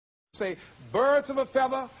say, birds of a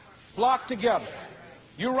feather flock together.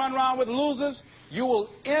 You run around with losers, you will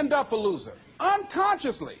end up a loser.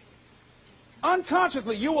 Unconsciously.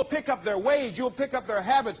 Unconsciously, you will pick up their ways, you'll pick up their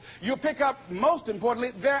habits, you'll pick up, most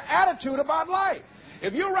importantly, their attitude about life.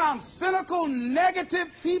 If you're around cynical, negative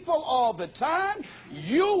people all the time,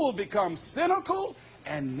 you will become cynical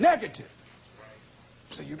and negative.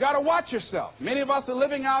 So you got to watch yourself. Many of us are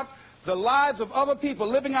living out the lives of other people,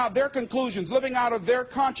 living out their conclusions, living out of their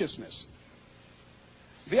consciousness.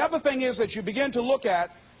 The other thing is that you begin to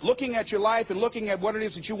looking at your life and looking at what it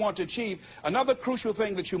is that you want to achieve. Another crucial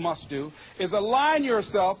thing that you must do is align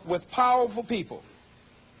yourself with powerful people.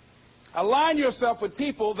 Align yourself with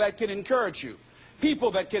people that can encourage you, people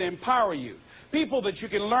that can empower you, people that you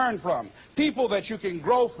can learn from, people that you can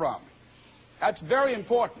grow from. That's very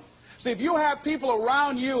important. See, if you have people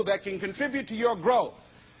around you that can contribute to your growth.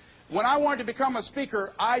 When I wanted to become a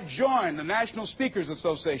speaker, I joined the National Speakers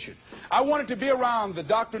Association. I wanted to be around the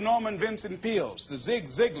Dr. Norman Vincent Peales, the Zig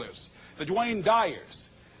Ziglars, the Dwayne Dyers.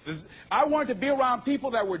 I wanted to be around people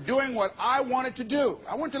that were doing what I wanted to do.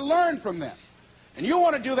 I wanted to learn from them. And you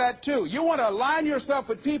want to do that too. You want to align yourself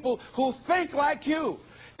with people who think like you,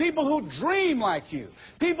 people who dream like you,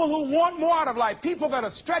 people who want more out of life, people that are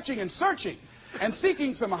stretching and searching and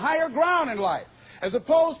seeking some higher ground in life. As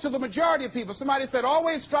opposed to the majority of people. Somebody said,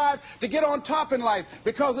 always strive to get on top in life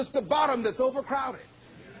because it's the bottom that's overcrowded.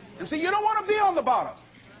 And so you don't want to be on the bottom.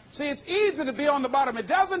 See, it's easy to be on the bottom. It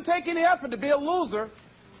doesn't take any effort to be a loser.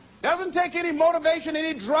 It doesn't take any motivation,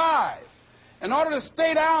 any drive in order to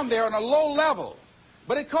stay down there on a low level.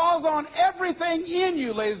 But it calls on everything in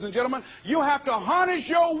you, ladies and gentlemen. You have to harness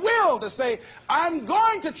your will to say, I'm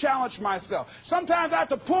going to challenge myself. Sometimes I have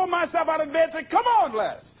to pull myself out of bed and say, come on,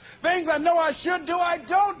 Les. Things I know I should do, I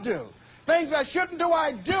don't do. Things I shouldn't do,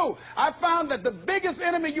 I do. I found that the biggest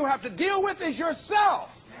enemy you have to deal with is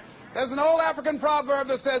yourself. There's an old African proverb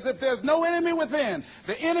that says, if there's no enemy within,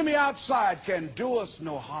 the enemy outside can do us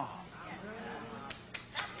no harm.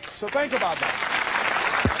 So think about that.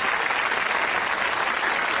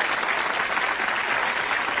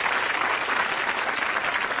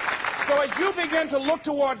 So as you begin to look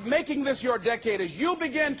toward making this your decade, as you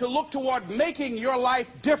begin to look toward making your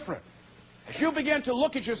life different, as you begin to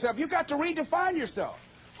look at yourself, you've got to redefine yourself.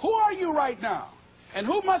 Who are you right now? And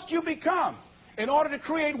who must you become in order to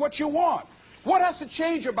create what you want? What has to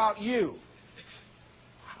change about you?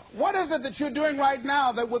 What is it that you're doing right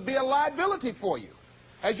now that would be a liability for you?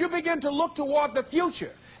 As you begin to look toward the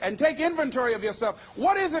future and take inventory of yourself,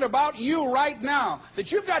 what is it about you right now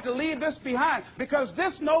that you've got to leave this behind because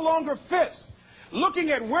this no longer fits? Looking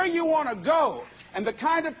at where you want to go and the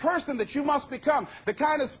kind of person that you must become, the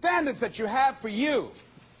kind of standards that you have for you.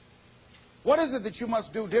 What is it that you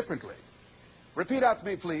must do differently? Repeat out to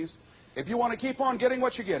me, please. If you want to keep on getting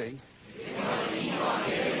what you're getting,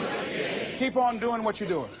 keep on doing what you're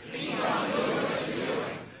doing.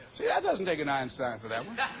 See, that doesn't take an Einstein for that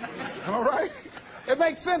one. All right? It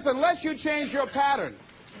makes sense unless you change your pattern,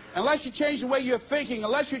 unless you change the way you're thinking,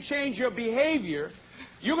 unless you change your behavior,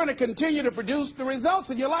 you're going to continue to produce the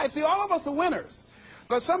results in your life. See, all of us are winners,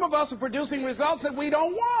 but some of us are producing results that we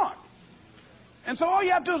don't want. And so all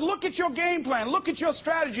you have to do is look at your game plan, look at your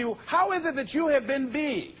strategy. How is it that you have been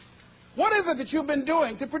being? What is it that you've been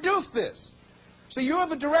doing to produce this? So you're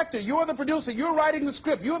the director, you're the producer, you're writing the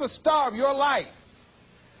script, you're the star of your life.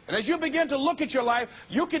 And as you begin to look at your life,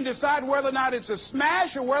 you can decide whether or not it's a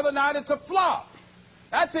smash or whether or not it's a flop.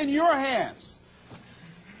 That's in your hands.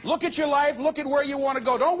 Look at your life, look at where you want to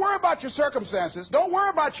go. Don't worry about your circumstances. Don't worry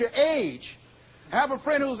about your age. I have a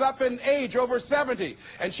friend who's up in age, over 70,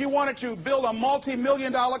 and she wanted to build a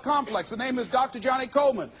multi-million-dollar complex. The name is Dr. Johnny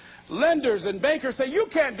Coleman. Lenders and bankers say, you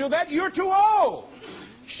can't do that, you're too old.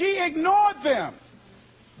 She ignored them.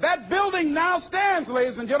 That building now stands,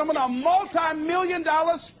 ladies and gentlemen, a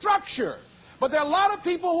multi-million-dollar structure. But there are a lot of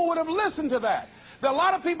people who would have listened to that. There are a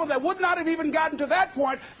lot of people that would not have even gotten to that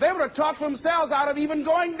point. They would have talked themselves out of even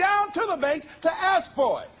going down to the bank to ask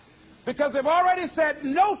for it, because they've already said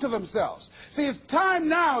no to themselves. See, it's time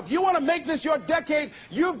now. If you want to make this your decade,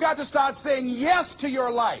 you've got to start saying yes to your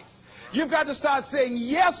life. You've got to start saying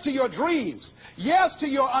yes to your dreams, yes to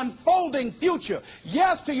your unfolding future,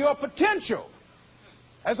 yes to your potential,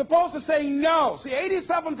 as opposed to saying no. See,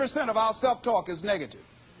 87% of our self-talk is negative.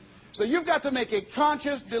 So you've got to make a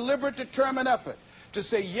conscious, deliberate, determined effort to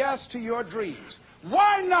say yes to your dreams.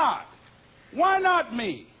 Why not? Why not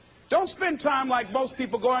me? Don't spend time like most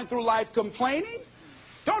people going through life complaining.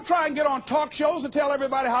 Don't try and get on talk shows and tell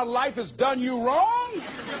everybody how life has done you wrong.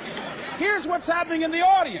 Here's what's happening in the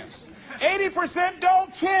audience. 80%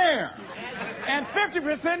 don't care. And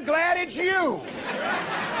 50% glad it's you.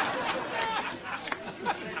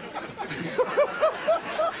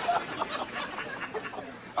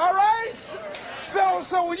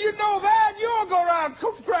 you know that, you'll go around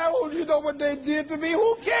cry, oh, you know what they did to me?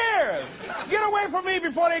 Who cares? Get away from me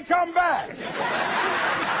before they come back.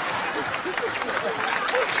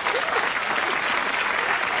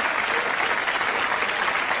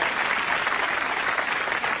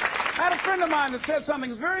 I had a friend of mine that said something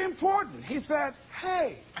that's very important. He said,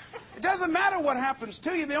 hey, it doesn't matter what happens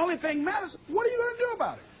to you. The only thing matters, what are you going to do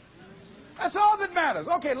about it? That's all that matters.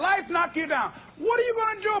 Okay, life knocked you down. What are you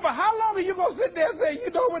going to do about it? How long are you going to sit there and say, you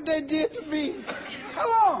know what they did to me? How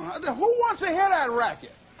long? Who wants to hear that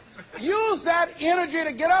racket? Use that energy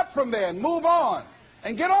to get up from there and move on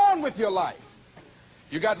and get on with your life.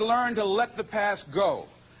 You got to learn to let the past go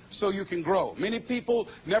so you can grow. Many people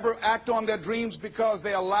never act on their dreams because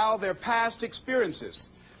they allow their past experiences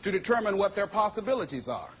to determine what their possibilities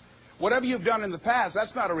are. Whatever you've done in the past,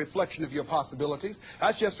 that's not a reflection of your possibilities.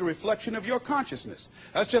 That's just a reflection of your consciousness.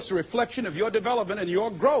 That's just a reflection of your development and your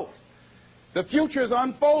growth. The future is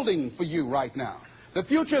unfolding for you right now. The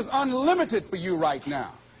future is unlimited for you right now.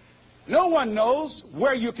 No one knows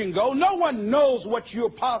where you can go. No one knows what you're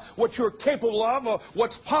capable of or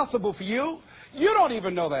what's possible for you. You don't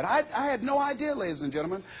even know that. I had no idea, ladies and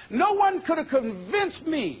gentlemen. No one could have convinced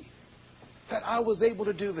me that I was able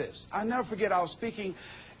to do this. I never forget, I was speaking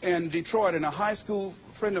in Detroit, and a high school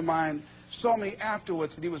friend of mine saw me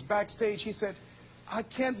afterwards, and he was backstage. He said, I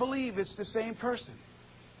can't believe it's the same person.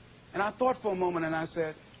 And I thought for a moment, and I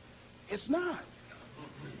said, it's not.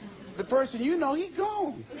 The person you know, he's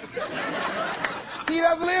gone. He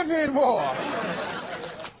doesn't live here anymore.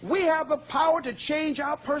 We have the power to change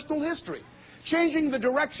our personal history, changing the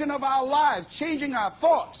direction of our lives, changing our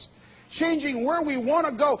thoughts, changing where we want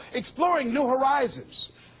to go, exploring new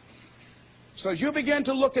horizons. So as you begin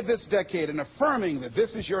to look at this decade and affirming that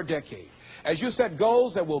this is your decade, as you set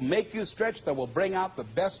goals that will make you stretch, that will bring out the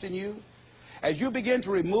best in you, as you begin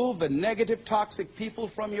to remove the negative, toxic people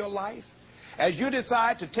from your life, as you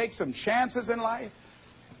decide to take some chances in life,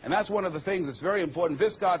 and that's one of the things that's very important.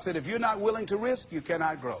 Viscard said, if you're not willing to risk, you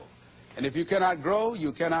cannot grow. And if you cannot grow,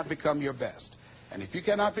 you cannot become your best. And if you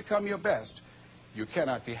cannot become your best, you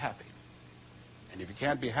cannot be happy. And if you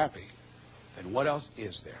can't be happy, then what else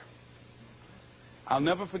is there? I'll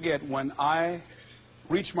never forget when I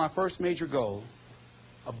reached my first major goal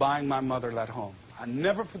of buying my mother that home. I'll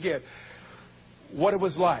never forget what it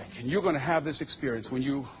was like. And you're going to have this experience when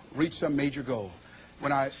you reach some major goal.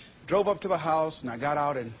 When I drove up to the house and I got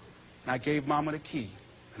out and I gave Mama the key.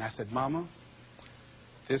 And I said, Mama,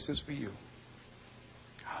 this is for you.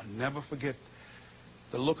 I'll never forget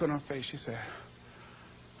the look on her face. She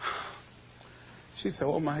said,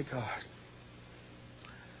 oh my God.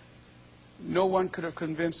 No one could have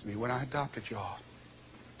convinced me when I adopted y'all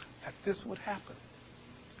that this would happen.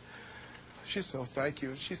 She said, oh, thank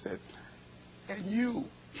you. She said, and you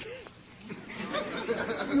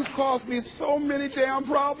caused me so many damn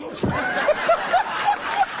problems.